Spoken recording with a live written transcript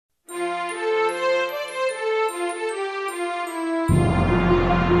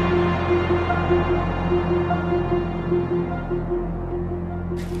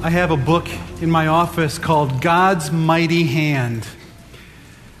I have a book in my office called God's Mighty Hand.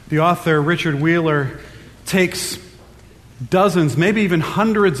 The author, Richard Wheeler, takes dozens, maybe even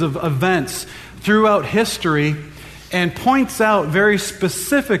hundreds of events throughout history and points out very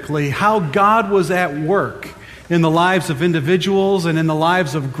specifically how God was at work in the lives of individuals and in the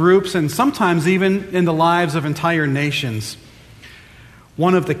lives of groups and sometimes even in the lives of entire nations.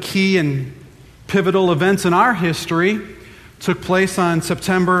 One of the key and pivotal events in our history took place on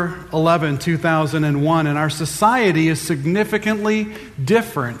September 11, 2001, and our society is significantly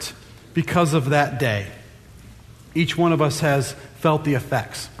different because of that day. Each one of us has felt the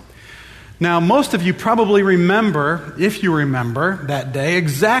effects. Now, most of you probably remember, if you remember that day,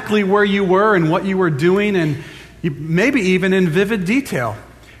 exactly where you were and what you were doing, and maybe even in vivid detail.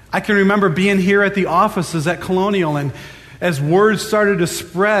 I can remember being here at the offices at Colonial, and as word started to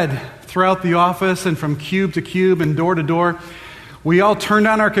spread throughout the office and from cube to cube and door to door, we all turned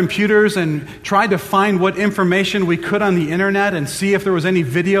on our computers and tried to find what information we could on the internet and see if there was any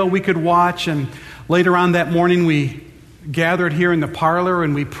video we could watch. And later on that morning, we gathered here in the parlor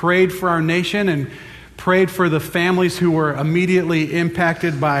and we prayed for our nation and prayed for the families who were immediately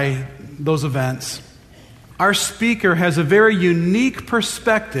impacted by those events. Our speaker has a very unique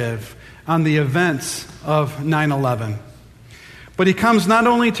perspective on the events of 9/11. But he comes not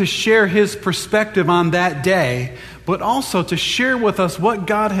only to share his perspective on that day, but also to share with us what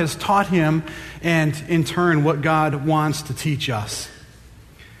God has taught him and, in turn, what God wants to teach us.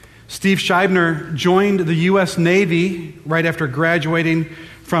 Steve Scheibner joined the U.S. Navy right after graduating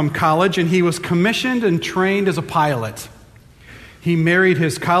from college, and he was commissioned and trained as a pilot. He married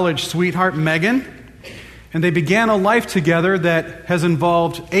his college sweetheart, Megan, and they began a life together that has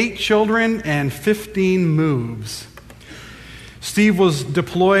involved 8 children and 15 moves. Steve was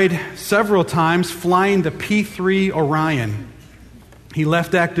deployed several times flying the P-3 Orion. He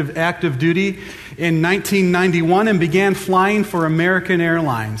left active duty in 1991 and began flying for American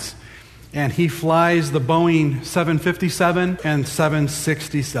Airlines. And he flies the Boeing 757 and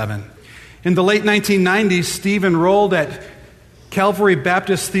 767. In the late 1990s, Steve enrolled at Calvary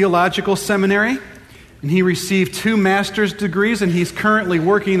Baptist Theological Seminary, and he received 2 master's degrees, and he's currently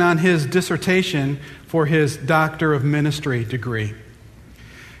working on his dissertation for his Doctor of Ministry degree.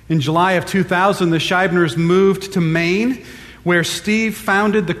 In July of 2000, the Scheibners moved to Maine, where Steve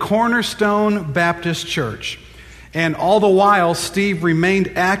founded the Cornerstone Baptist Church. And all the while, Steve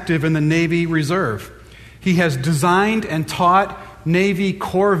remained active in the Navy Reserve. He has designed and taught Navy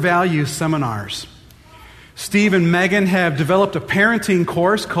core value seminars. Steve and Megan have developed a parenting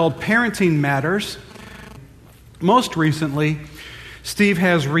course called Parenting Matters. Most recently, Steve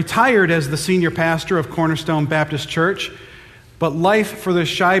has retired as the senior pastor of Cornerstone Baptist Church, but life for the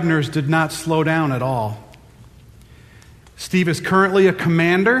Scheibners did not slow down at all. Steve is currently a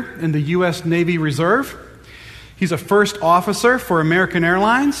commander in the U.S. Navy Reserve. He's a first officer for American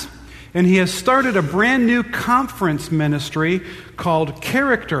Airlines, and he has started a brand new conference ministry called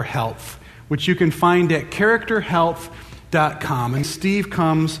Character Health, which you can find at characterhealth.com. And Steve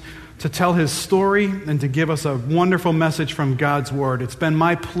comes to tell his story and to give us a wonderful message from God's Word. It's been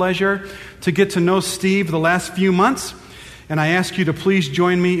my pleasure to get to know Steve the last few months, and I ask you to please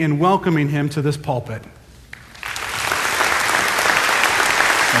join me in welcoming him to this pulpit.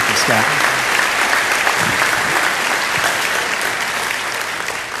 Thank you, Scott.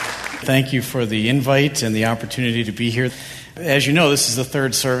 Thank you for the invite and the opportunity to be here. As you know, this is the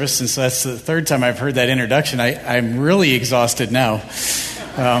third service, and so that's the third time I've heard that introduction. I'm really exhausted now.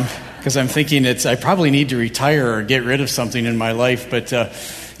 Because I'm thinking I probably need to retire or get rid of something in my life, but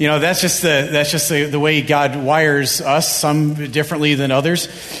that's just the way God wires us, some differently than others.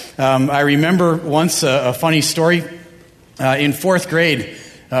 I remember once a funny story in 4th grade.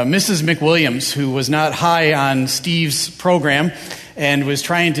 Mrs. McWilliams, who was not high on Steve's program and was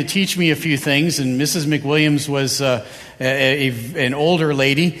trying to teach me a few things, and Mrs. McWilliams was an older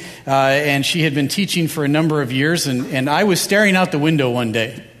lady, and she had been teaching for a number of years, and I was staring out the window one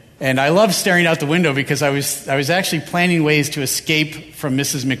day. And I love staring out the window because I was actually planning ways to escape from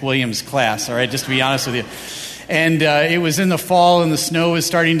Mrs. McWilliams' class, all right, just to be honest with you. And it was in the fall, and the snow was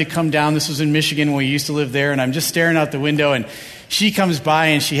starting to come down. This was in Michigan when we used to live there, and I'm just staring out the window, and she comes by,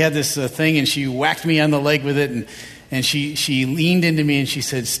 and she had this thing, and she whacked me on the leg with it, and she leaned into me, and she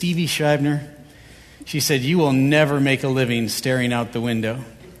said, "Stevie Scheibner," she said, "you will never make a living staring out the window.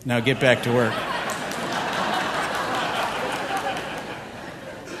 Now get back to work."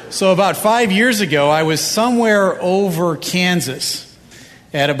 So about 5 years ago, I was somewhere over Kansas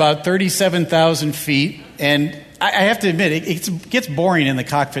at about 37,000 feet, and I have to admit, it gets boring in the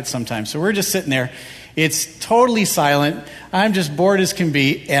cockpit sometimes. So we're just sitting there, It's totally silent. I'm just bored as can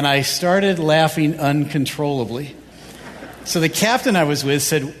be, and I started laughing uncontrollably. So the captain I was with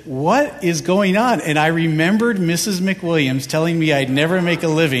said, "What is going on?" And I remembered Mrs. McWilliams telling me I'd never make a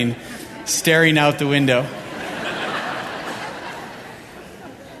living staring out the window.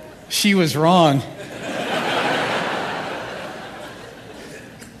 She was wrong.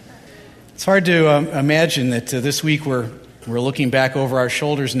 It's hard to imagine that this week we're looking back over our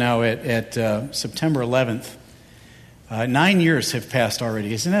shoulders now at September 11th. 9 years have passed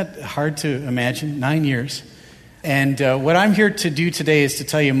already. Isn't that hard to imagine? 9 years. And what I'm here to do today is to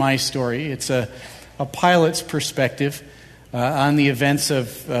tell you my story. It's a pilot's perspective on the events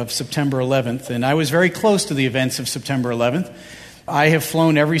of September 11th. And I was very close to the events of September 11th. I have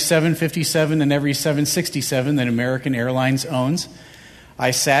flown every 757 and every 767 that American Airlines owns.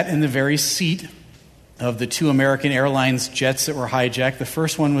 I sat in the very seat of the two American Airlines jets that were hijacked. The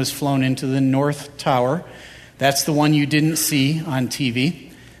first one was flown into the North Tower. That's the one you didn't see on TV.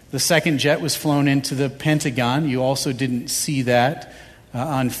 The second jet was flown into the Pentagon. You also didn't see that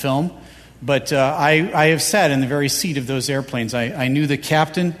on film. But I have sat in the very seat of those airplanes. I knew the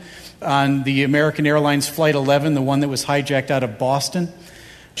captain on the American Airlines Flight 11, the one that was hijacked out of Boston.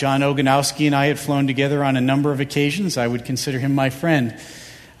 John Oganowski and I had flown together on a number of occasions. I would consider him my friend.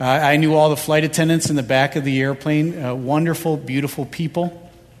 I knew all the flight attendants in the back of the airplane, wonderful, beautiful people.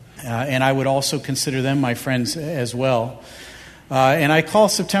 And I would also consider them my friends as well. And I call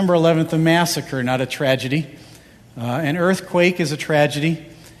September 11th a massacre, not a tragedy. An earthquake is a tragedy,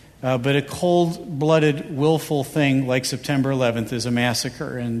 but a cold-blooded, willful thing like September 11th is a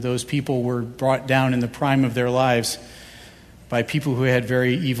massacre. And those people were brought down in the prime of their lives by people who had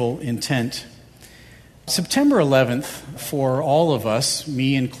very evil intent. September 11th, for all of us,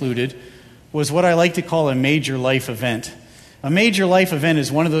 me included, was what I like to call a major life event. A major life event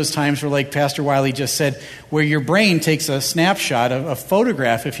is one of those times where, like Pastor Wiley just said, where your brain takes a snapshot, a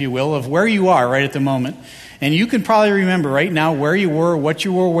photograph, if you will, of where you are right at the moment. And you can probably remember right now where you were, what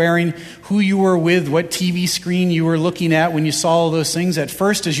you were wearing, who you were with, what TV screen you were looking at when you saw all those things. At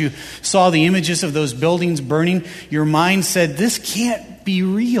first, as you saw the images of those buildings burning, your mind said, "This can't be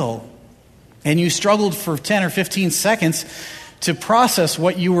real." And you struggled for 10 or 15 seconds to process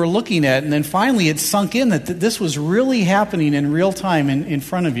what you were looking at. And then finally it sunk in that this was really happening in real time in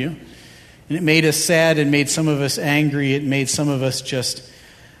front of you. And it made us sad. It made some of us angry. It made some of us just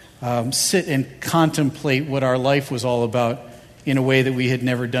sit and contemplate what our life was all about in a way that we had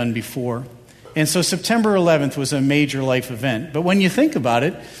never done before. And so September 11th was a major life event. But when you think about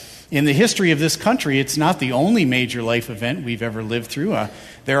it, in the history of this country, it's not the only major life event we've ever lived through.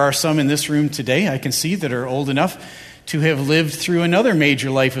 There are some in this room today, I can see, that are old enough to have lived through another major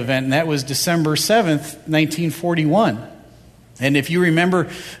life event, and that was December 7th, 1941. And if you remember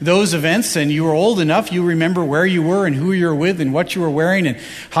those events and you were old enough, you remember where you were and who you were with and what you were wearing and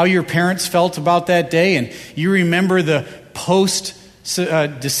how your parents felt about that day, and you remember the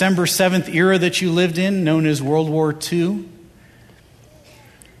post-December 7th era that you lived in, known as World War II.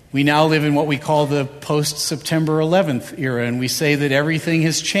 We now live in what we call the post-September 11th era, and we say that everything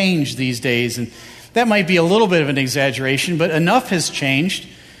has changed these days. And that might be a little bit of an exaggeration, but enough has changed.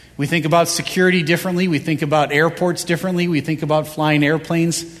 We think about security differently. We think about airports differently. We think about flying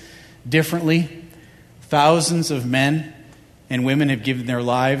airplanes differently. Thousands of men and women have given their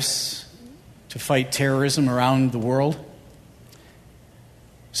lives to fight terrorism around the world.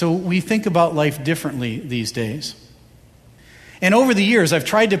 So we think about life differently these days. And over the years, I've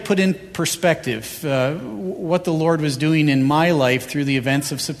tried to put in perspective what the Lord was doing in my life through the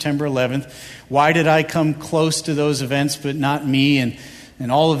events of September 11th. Why did I come close to those events but not me?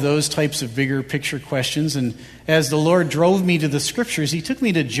 And all of those types of bigger picture questions. And as the Lord drove me to the Scriptures, He took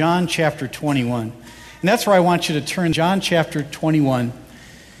me to John chapter 21. And that's where I want you to turn, John chapter 21.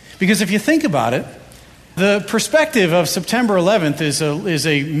 Because if you think about it, the perspective of September 11th is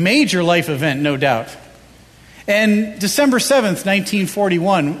a major life event, no doubt. And December 7th,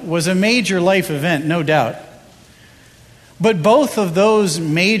 1941 was a major life event, no doubt. But both of those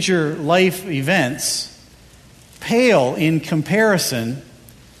major life events pale in comparison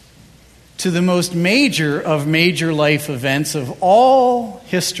to the most major of major life events of all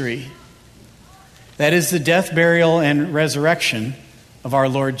history. That is the death, burial, and resurrection of our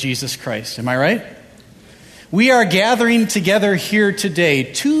Lord Jesus Christ. Am I right? We are gathering together here today,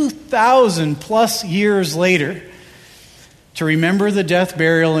 2,000 plus years later, to remember the death,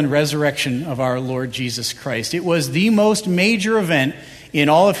 burial, and resurrection of our Lord Jesus Christ. It was the most major event in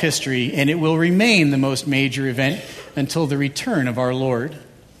all of history, and it will remain the most major event until the return of our Lord.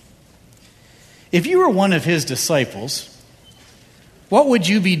 If you were one of His disciples, What would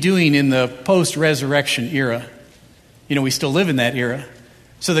you be doing in the post-resurrection era? You know, we still live in that era.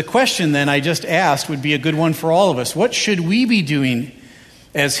 So the question then I just asked would be a good one for all of us. What should we be doing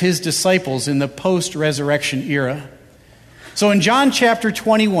as his disciples in the post-resurrection era? So in John chapter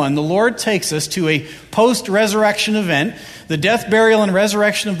 21, the Lord takes us to a post-resurrection event. The death, burial, and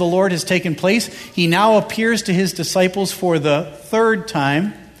resurrection of the Lord has taken place. He now appears to his disciples for the third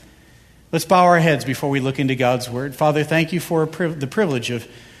time. Let's bow our heads before we look into God's word. Father, thank you for the privilege of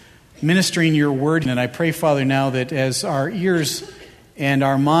ministering your word. And I pray, Father, now that as our ears and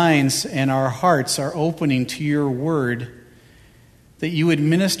our minds and our hearts are opening to your word, that you would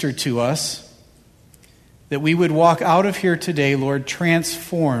minister to us, that we would walk out of here today, Lord,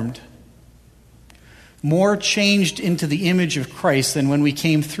 transformed, more changed into the image of Christ than when we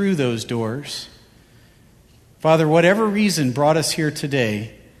came through those doors. Father, whatever reason brought us here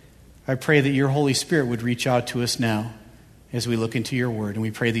today, I pray that your Holy Spirit would reach out to us now as we look into your word. And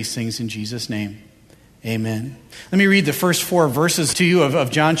we pray these things in Jesus' name. Amen. Let me read the first 4 verses to you of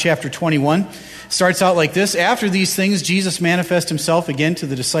John chapter 21. It starts out like this. After these things, Jesus manifested himself again to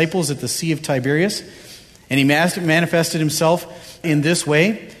the disciples at the Sea of Tiberias. And he manifested himself in this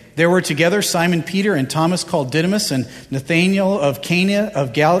way. There were together Simon Peter and Thomas called Didymus and Nathanael of Cana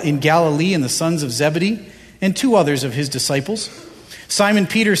in Galilee and the sons of Zebedee and 2 others of his disciples. Simon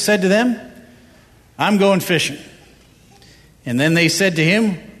Peter said to them, I'm going fishing. And then they said to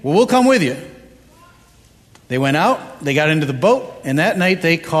him, well, we'll come with you. They went out, they got into the boat, and that night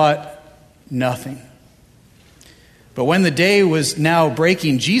they caught nothing. But when the day was now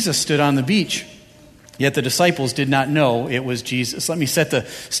breaking, Jesus stood on the beach. Yet the disciples did not know it was Jesus. Let me set the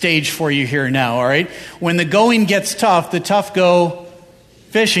stage for you here now, all right? When the going gets tough, the tough go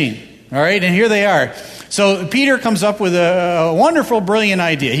fishing, all right? And here they are. So Peter comes up with a wonderful, brilliant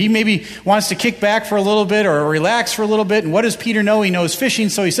idea. He maybe wants to kick back for a little bit or relax for a little bit. And what does Peter know? He knows fishing.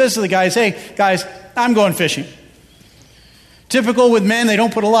 So he says to the guys, hey, guys, I'm going fishing. Typical with men, they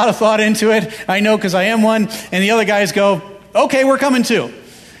don't put a lot of thought into it. I know because I am one. And the other guys go, okay, we're coming too.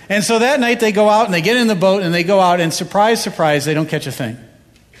 And so that night they go out and they get in the boat and they go out and surprise, surprise, they don't catch a thing.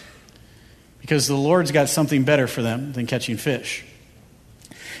 Because the Lord's got something better for them than catching fish.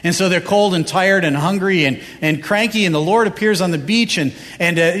 And so they're cold and tired and hungry and cranky, and the Lord appears on the beach, and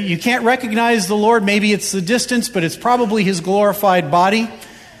you can't recognize the Lord. Maybe it's the distance, but it's probably his glorified body.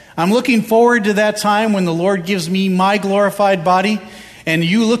 I'm looking forward to that time when the Lord gives me my glorified body, and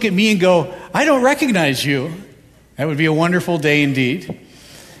you look at me and go, I don't recognize you. That would be a wonderful day indeed.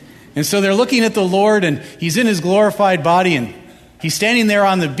 And so they're looking at the Lord, and he's in his glorified body, and he's standing there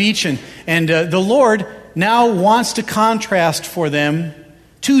on the beach, and the Lord now wants to contrast for them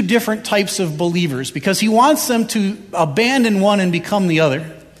 2 different types of believers, because he wants them to abandon one and become the other.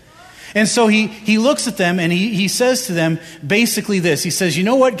 And so he looks at them and he says to them basically this. He says, you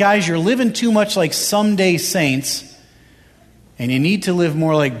know what, guys, you're living too much like someday saints, and you need to live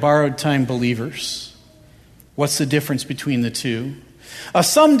more like borrowed time believers. What's the difference between the two? A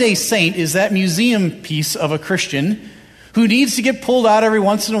someday saint is that museum piece of a Christian who needs to get pulled out every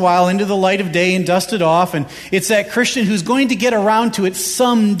once in a while into the light of day and dusted off. And it's that Christian who's going to get around to it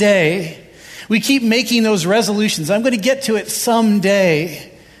someday. We keep making those resolutions. I'm going to get to it someday.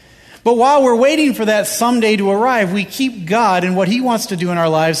 But while we're waiting for that someday to arrive, we keep God and what he wants to do in our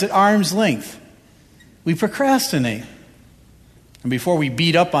lives at arm's length. We procrastinate. And before we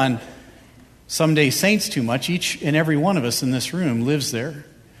beat up on someday saints too much, each and every one of us in this room lives there.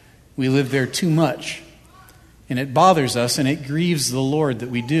 We live there too much. And it bothers us and it grieves the Lord that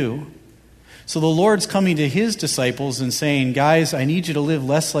we do. So the Lord's coming to his disciples and saying, guys, I need you to live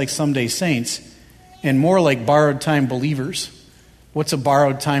less like someday saints and more like borrowed time believers. What's a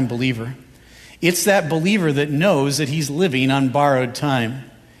borrowed time believer? It's that believer that knows that he's living on borrowed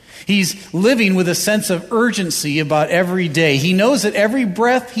time. He's living with a sense of urgency about every day. He knows that every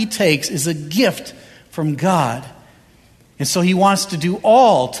breath he takes is a gift from God. And so he wants to do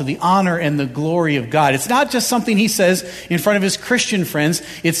all to the honor and the glory of God. It's not just something he says in front of his Christian friends.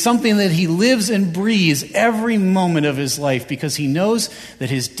 It's something that he lives and breathes every moment of his life because he knows that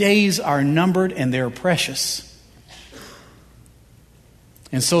his days are numbered and they're precious.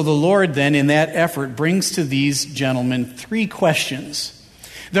 And so the Lord then, in that effort, brings to these gentlemen 3 questions.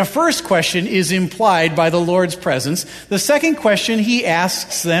 The first question is implied by the Lord's presence. The second question he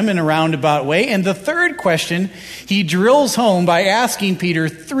asks them in a roundabout way. And the third question he drills home by asking Peter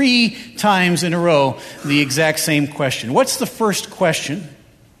 3 times in a row the exact same question. What's the first question?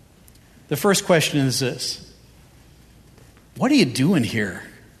 The first question is this. What are you doing here?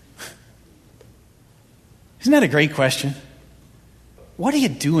 Isn't that a great question? What are you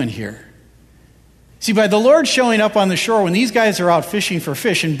doing here? See, by the Lord showing up on the shore when these guys are out fishing for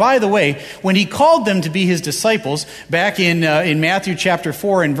fish, and by the way, when he called them to be his disciples, back in Matthew chapter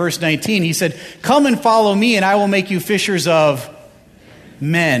 4 and verse 19, he said, "Come and follow me, and I will make you fishers of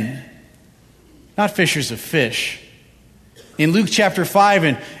men," not fishers of fish. In Luke chapter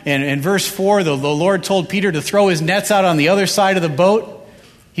 5 and verse 4, the Lord told Peter to throw his nets out on the other side of the boat.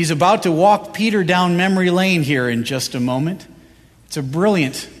 He's about to walk Peter down memory lane here in just a moment. It's a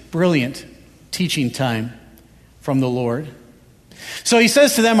brilliant, brilliant teaching time from the Lord. So he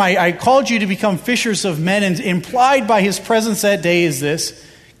says to them, I called you to become fishers of men, and implied by his presence that day is this: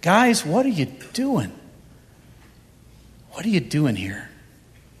 guys, what are you doing? What are you doing here?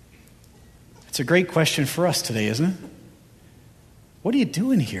 It's a great question for us today, isn't it? What are you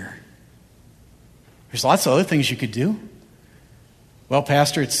doing here? There's lots of other things you could do. Well,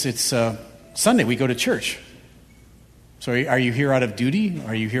 Pastor, it's Sunday. We go to church. So are you here out of duty?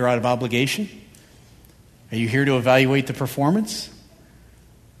 Are you here out of obligation? Are you here to evaluate the performance?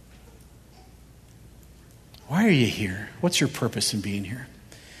 Why are you here? What's your purpose in being here?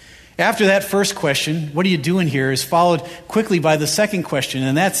 After that first question, what are you doing here, is followed quickly by the second question,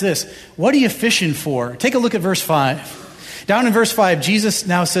 and that's this: what are you fishing for? Take a look at verse 5. Down in verse 5, Jesus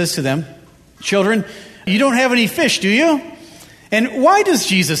now says to them, "Children, you don't have any fish, do you?" And why does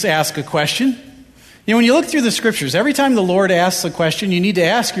Jesus ask a question? You know, when you look through the scriptures, every time the Lord asks a question, you need to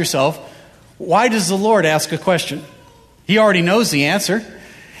ask yourself, why does the Lord ask a question? He already knows the answer.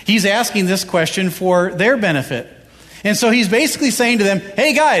 He's asking this question for their benefit. And so he's basically saying to them,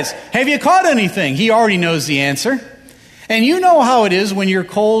 hey guys, have you caught anything? He already knows the answer. And you know how it is when you're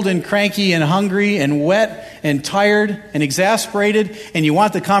cold and cranky and hungry and wet and tired and exasperated and you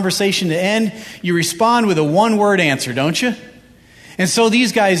want the conversation to end. You respond with a one-word answer, don't you? And so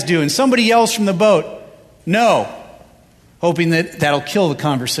these guys do. And somebody yells from the boat, "No," hoping that that'll kill the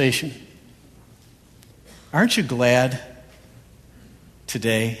conversation. Aren't you glad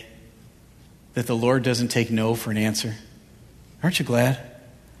today that the Lord doesn't take no for an answer? Aren't you glad?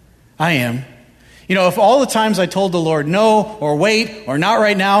 I am. You know, if all the times I told the Lord no, or wait, or not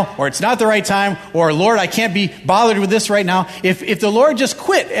right now, or it's not the right time, or Lord, I can't be bothered with this right now, if the Lord just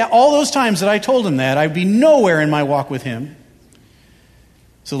quit all those times that I told him that, I'd be nowhere in my walk with him.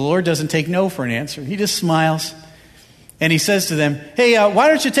 So the Lord doesn't take no for an answer. He just smiles. And he says to them, hey, why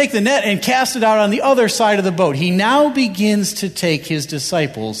don't you take the net and cast it out on the other side of the boat? He now begins to take his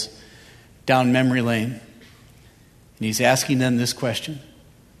disciples down memory lane. And he's asking them this question: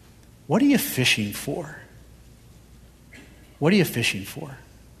 what are you fishing for? What are you fishing for?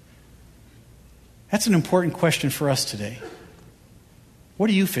 That's an important question for us today. What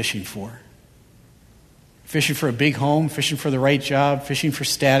are you fishing for? Fishing for a big home, fishing for the right job, fishing for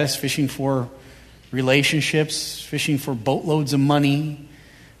status, fishing for relationships, fishing for boatloads of money.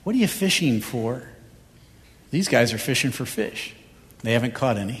 What are you fishing for? These guys are fishing for fish. They haven't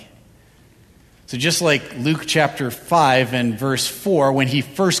caught any. So just like Luke chapter 5 and verse 4, when he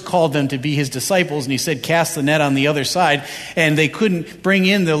first called them to be his disciples and he said, cast the net on the other side, and they couldn't bring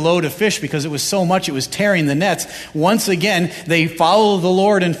in the load of fish because it was so much it was tearing the nets. Once again, they follow the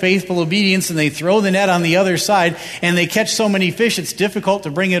Lord in faithful obedience and they throw the net on the other side and they catch so many fish it's difficult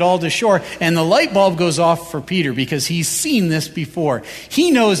to bring it all to shore. And the light bulb goes off for Peter because he's seen this before.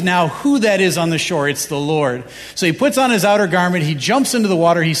 He knows now who that is on the shore. It's the Lord. So he puts on his outer garment, he jumps into the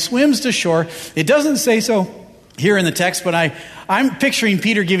water, he swims to shore. It doesn't say so here in the text, but I'm picturing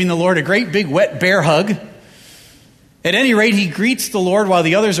Peter giving the Lord a great big wet bear hug. At any rate, he greets the Lord while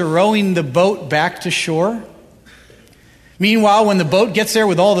the others are rowing the boat back to shore. Meanwhile, when the boat gets there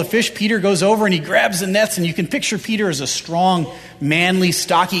with all the fish, Peter goes over and he grabs the nets, and you can picture Peter as a strong, manly,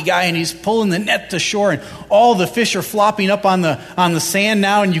 stocky guy, and he's pulling the net to shore, and all the fish are flopping up on the sand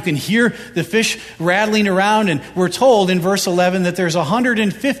now, and you can hear the fish rattling around, and we're told in verse 11 that there's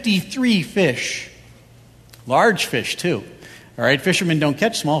 153 fish. Large fish, too. All right, fishermen don't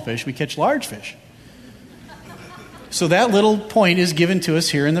catch small fish, we catch large fish. So that little point is given to us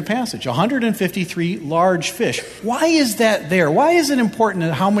here in the passage. 153 large fish. Why is that there? Why is it important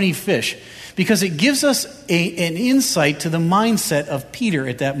how many fish? Because it gives us an insight to the mindset of Peter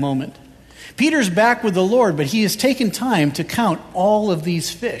at that moment. Peter's back with the Lord, but he has taken time to count all of these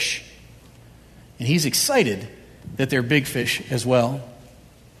fish. And he's excited that they're big fish as well.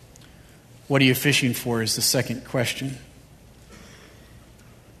 What are you fishing for is the second question.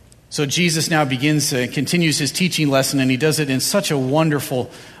 So Jesus now continues his teaching lesson, and he does it in such a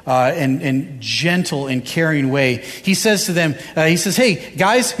wonderful and gentle and caring way. He says to them, hey,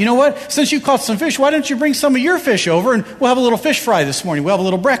 guys, you know what? Since you caught some fish, why don't you bring some of your fish over, and we'll have a little fish fry this morning. We'll have a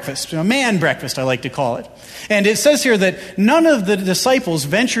little breakfast, a man breakfast, I like to call it. And it says here that none of the disciples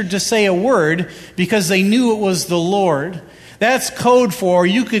ventured to say a word because they knew it was the Lord. That's code for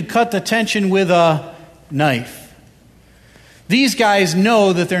you could cut the tension with a knife. These guys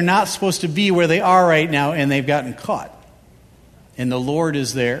know that they're not supposed to be where they are right now, and they've gotten caught. And the Lord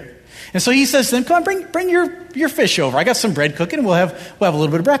is there. And so he says to them, come on, bring your fish over. I got some bread cooking, and we'll have a little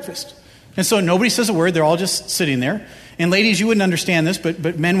bit of breakfast. And so nobody says a word. They're all just sitting there. And ladies, you wouldn't understand this,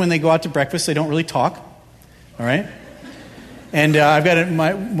 but men, when they go out to breakfast, they don't really talk. All right? And I've got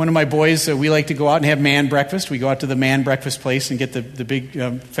one of my boys, we like to go out and have man breakfast. We go out to the man breakfast place and get the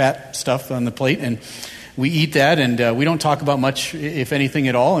big fat stuff on the plate, and we eat that, and we don't talk about much, if anything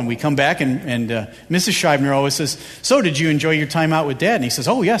at all. And we come back, and Mrs. Scheibner always says, so did you enjoy your time out with Dad? And he says,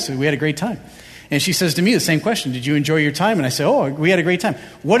 oh, yes, we had a great time. And she says to me the same question, did you enjoy your time? And I say, oh, we had a great time.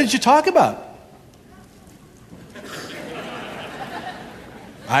 What did you talk about?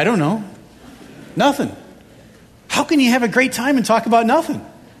 I don't know. Nothing. How can you have a great time and talk about nothing?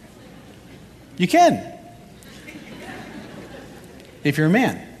 You can. If you're a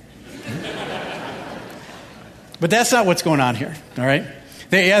man. But that's not what's going on here, all right?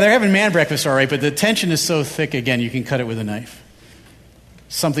 They're having man breakfast, all right, but the tension is so thick, again, you can cut it with a knife.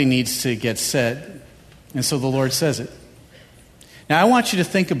 Something needs to get said, and so the Lord says it. Now, I want you to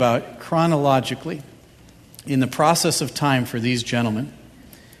think about chronologically, in the process of time for these gentlemen.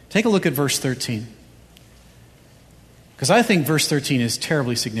 Take a look at verse 13. Because I think verse 13 is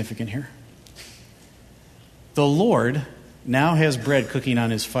terribly significant here. The Lord now has bread cooking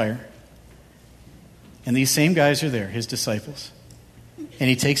on his fire. And these same guys are there, his disciples. And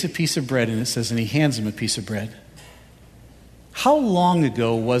he takes a piece of bread, and it says, and he hands them a piece of bread. How long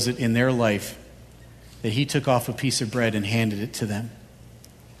ago was it in their life that he took off a piece of bread and handed it to them?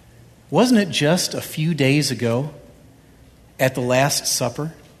 Wasn't it just a few days ago at the Last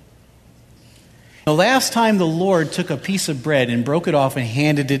Supper? The last time the Lord took a piece of bread and broke it off and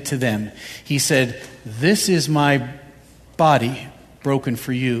handed it to them, he said, this is my body broken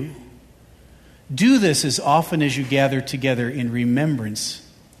for you. Do this as often as you gather together in remembrance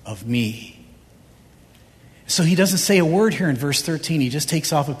of me. So he doesn't say a word here in verse 13. He just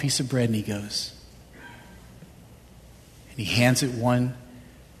takes off a piece of bread and he goes. And he hands it one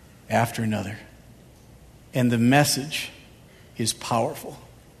after another. And the message is powerful.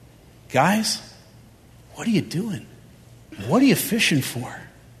 Guys, what are you doing? What are you fishing for?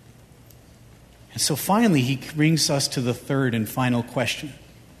 And so finally he brings us to the third and final question.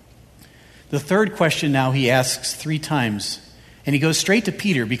 The third question now he asks 3 times. And he goes straight to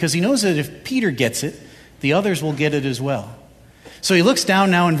Peter because he knows that if Peter gets it, the others will get it as well. So he looks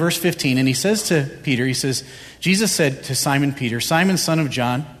down now in verse 15 and he says to Peter, he says, Jesus said to Simon Peter, Simon, son of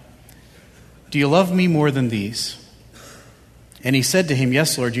John, do you love me more than these? And he said to him,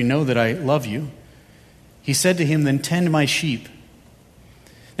 yes, Lord, you know that I love you. He said to him, then tend my sheep.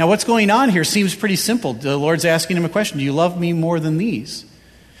 Now what's going on here seems pretty simple. The Lord's asking him a question. Do you love me more than these?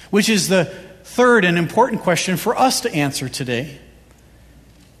 Which is the third and important question for us to answer today.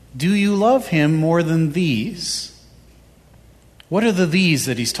 Do you love him more than these? What are the these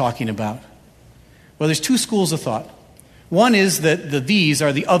that he's talking about? Well, there's 2 schools of thought. One is that the these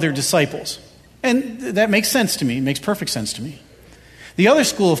are the other disciples. And that makes sense to me. It makes perfect sense to me. The other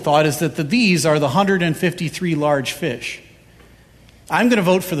school of thought is that the these are the 153 large fish. I'm going to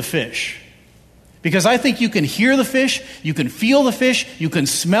vote for the fish. Because I think you can hear the fish, you can feel the fish, you can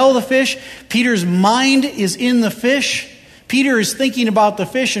smell the fish. Peter's mind is in the fish. Peter is thinking about the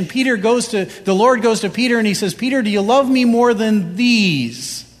fish, and the Lord goes to Peter and he says, Peter, do you love me more than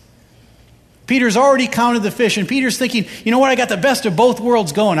these? Peter's already counted the fish, and Peter's thinking, you know what, I got the best of both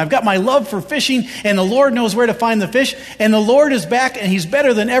worlds going. I've got my love for fishing, and the Lord knows where to find the fish, and the Lord is back, and he's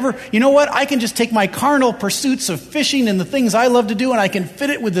better than ever. You know what, I can just take my carnal pursuits of fishing and the things I love to do, and I can fit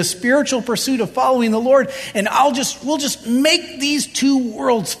it with the spiritual pursuit of following the Lord, and we'll just make these 2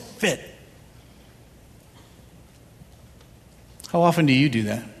 worlds fit. How often do you do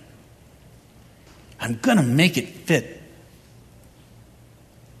that? I'm going to make it fit.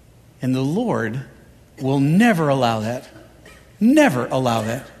 And the Lord will never allow that. Never allow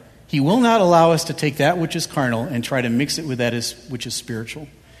that. He will not allow us to take that which is carnal and try to mix it with that which is spiritual.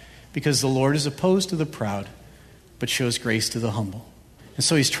 Because the Lord is opposed to the proud, but shows grace to the humble. And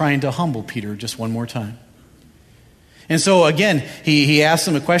so he's trying to humble Peter just one more time. And so again, he asks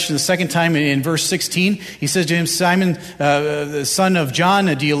him a question the second time in verse 16. He says to him, Simon, the son of John,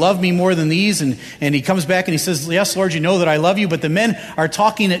 do you love me more than these? And he comes back and he says, yes, Lord, you know that I love you. But the men are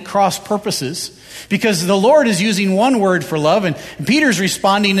talking at cross purposes because the Lord is using one word for love and Peter's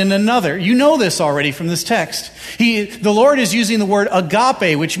responding in another. You know this already from this text. The Lord is using the word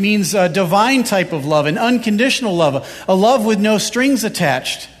agape, which means a divine type of love, an unconditional love, a love with no strings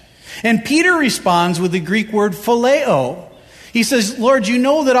attached. And Peter responds with the Greek word phileo. He says, Lord, you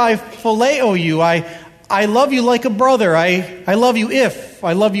know that I phileo you. I love you like a brother. I love you if.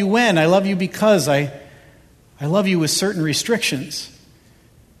 I love you when. I love you because. I love you with certain restrictions.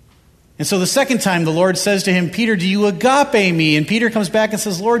 And so the second time the Lord says to him, Peter, do you agape me? And Peter comes back and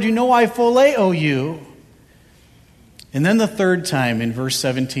says, Lord, you know I phileo you. And then the third time in verse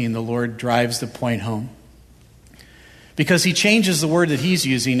 17, the Lord drives the point home. Because he changes the word that he's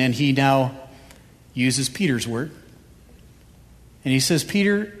using and he now uses Peter's word. And he says,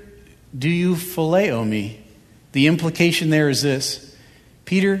 Peter, do you phileo me? The implication there is this.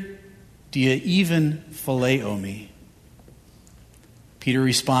 Peter, do you even phileo me? Peter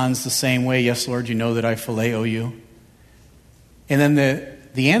responds the same way. Yes, Lord, you know that I phileo you. And then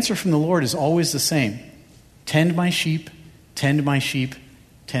the answer from the Lord is always the same. Tend my sheep, tend my sheep,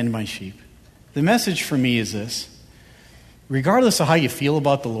 tend my sheep. The message for me is this. Regardless of how you feel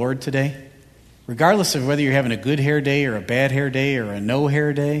about the Lord today, regardless of whether you're having a good hair day or a bad hair day or a no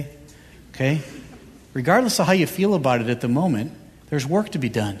hair day, okay? Regardless of how you feel about it at the moment, there's work to be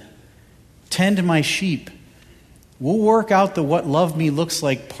done. Tend my sheep. We'll work out the what love me looks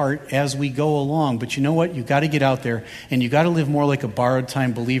like part as we go along. But you know what? You've got to get out there and you've got to live more like a borrowed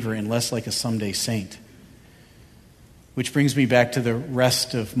time believer and less like a someday saint. Which brings me back to the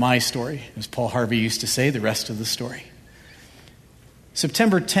rest of my story. As Paul Harvey used to say, the rest of the story.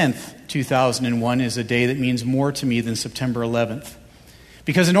 September 10th, 2001 is a day that means more to me than September 11th.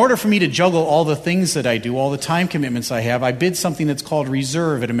 Because in order for me to juggle all the things that I do, all the time commitments I have, I bid something that's called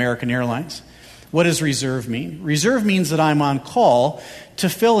reserve at American Airlines. What does reserve mean? Reserve means that I'm on call to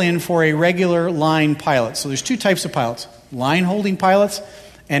fill in for a regular line pilot. So there's two types of pilots, line holding pilots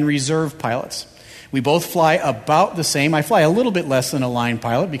and reserve pilots. We both fly about the same. I fly a little bit less than a line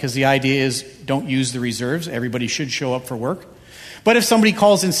pilot because the idea is don't use the reserves. Everybody should show up for work. But if somebody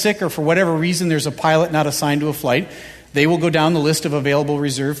calls in sick or for whatever reason there's a pilot not assigned to a flight, they will go down the list of available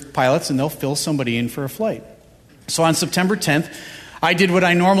reserve pilots and they'll fill somebody in for a flight. So on September 10th, I did what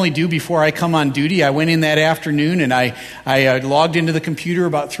I normally do before I come on duty. I went in that afternoon and I logged into the computer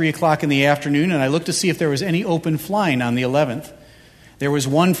about 3 o'clock in the afternoon and I looked to see if there was any open flying on the 11th. There was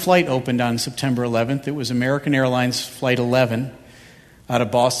one flight opened on September 11th. It was American Airlines Flight 11 out of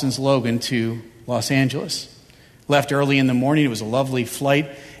Boston's Logan to Los Angeles. Left early in the morning. It was a lovely flight,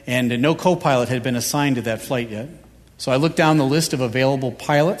 and no co-pilot had been assigned to that flight yet. So I looked down the list of available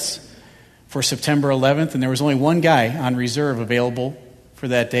pilots for September 11th, and there was only one guy on reserve available for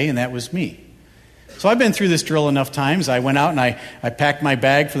that day, and that was me. So I've been through this drill enough times. I went out and I packed my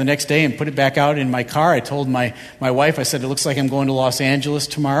bag for the next day and put it back out in my car. I told my wife, I said, it looks like I'm going to Los Angeles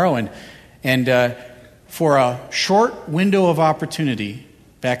tomorrow, and for a short window of opportunity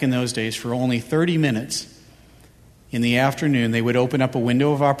back in those days, for only 30 minutes, in the afternoon, they would open up a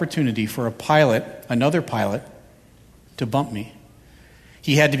window of opportunity for a pilot, another pilot, to bump me.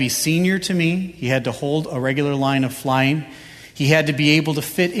 He had to be senior to me. He had to hold a regular line of flying. He had to be able to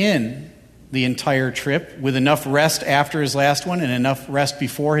fit in the entire trip with enough rest after his last one and enough rest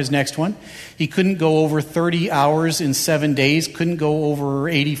before his next one. He couldn't go over 30 hours in 7 days, couldn't go over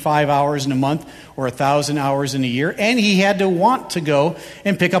 85 hours in a month or 1,000 hours in a year, and he had to want to go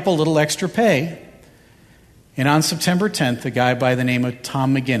and pick up a little extra pay. And on September 10th, a guy by the name of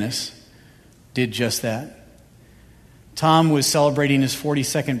Tom McGinnis did just that. Tom was celebrating his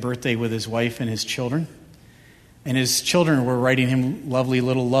 42nd birthday with his wife and his children. And his children were writing him lovely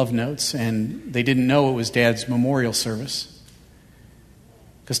little love notes, and they didn't know it was Dad's memorial service.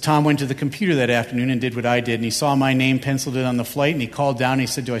 Because Tom went to the computer that afternoon and did what I did, and he saw my name penciled in on the flight, and he called down and he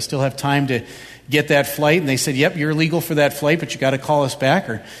said, do I still have time to get that flight? And they said, yep, you're legal for that flight, but you got to call us back,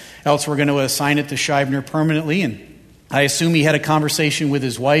 or else we're going to assign it to Scheibner permanently. And I assume he had a conversation with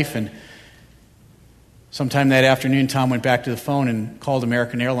his wife, and sometime that afternoon, Tom went back to the phone and called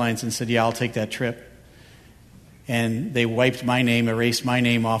American Airlines and said, yeah, I'll take that trip. And they wiped my name, erased my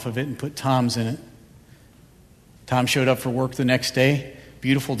name off of it, and put Tom's in it. Tom showed up for work the next day.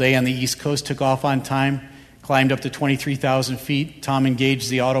 Beautiful day on the East Coast, took off on time, climbed up to 23,000 feet. Tom engaged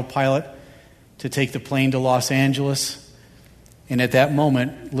the autopilot to take the plane to Los Angeles. And at that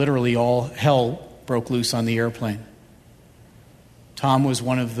moment, literally all hell broke loose on the airplane. Tom was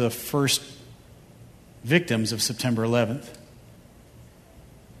one of the first victims of September 11th.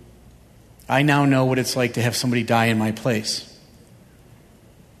 I now know what it's like to have somebody die in my place.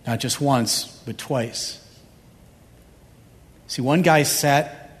 Not just once, but twice. See, one guy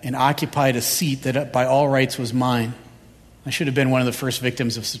sat and occupied a seat that by all rights was mine. I should have been one of the first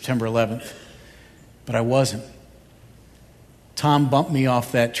victims of September 11th, but I wasn't. Tom bumped me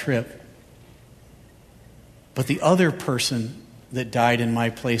off that trip. But the other person that died in my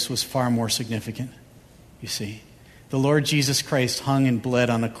place was far more significant, you see. The Lord Jesus Christ hung and bled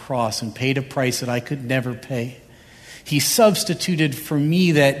on a cross and paid a price that I could never pay. He substituted for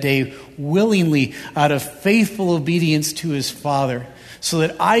me that day willingly out of faithful obedience to his Father so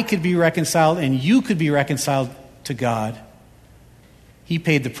that I could be reconciled and you could be reconciled to God. He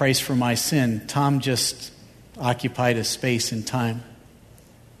paid the price for my sin. Tom just occupied a space in time.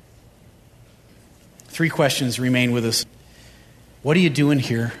 3 questions remain with us. What are you doing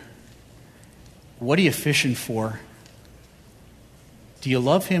here? What are you fishing for? Do you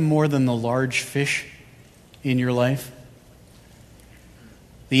love him more than the large fish in your life?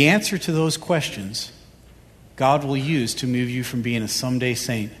 The answer to those questions, God will use to move you from being a someday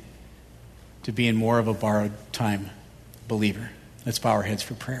saint to being more of a borrowed time believer. Let's bow our heads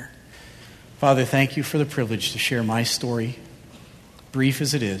for prayer. Father, thank you for the privilege to share my story, brief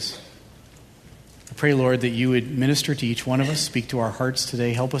as it is. I pray, Lord, that you would minister to each one of us, speak to our hearts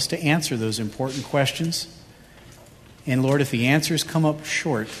today, help us to answer those important questions. And Lord, if the answers come up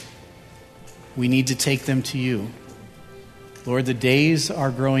short, we need to take them to you. Lord, the days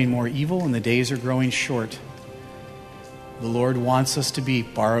are growing more evil and the days are growing short. The Lord wants us to be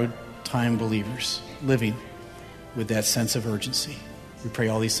borrowed time believers, living with that sense of urgency. We pray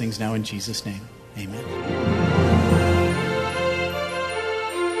all these things now in Jesus' name. Amen.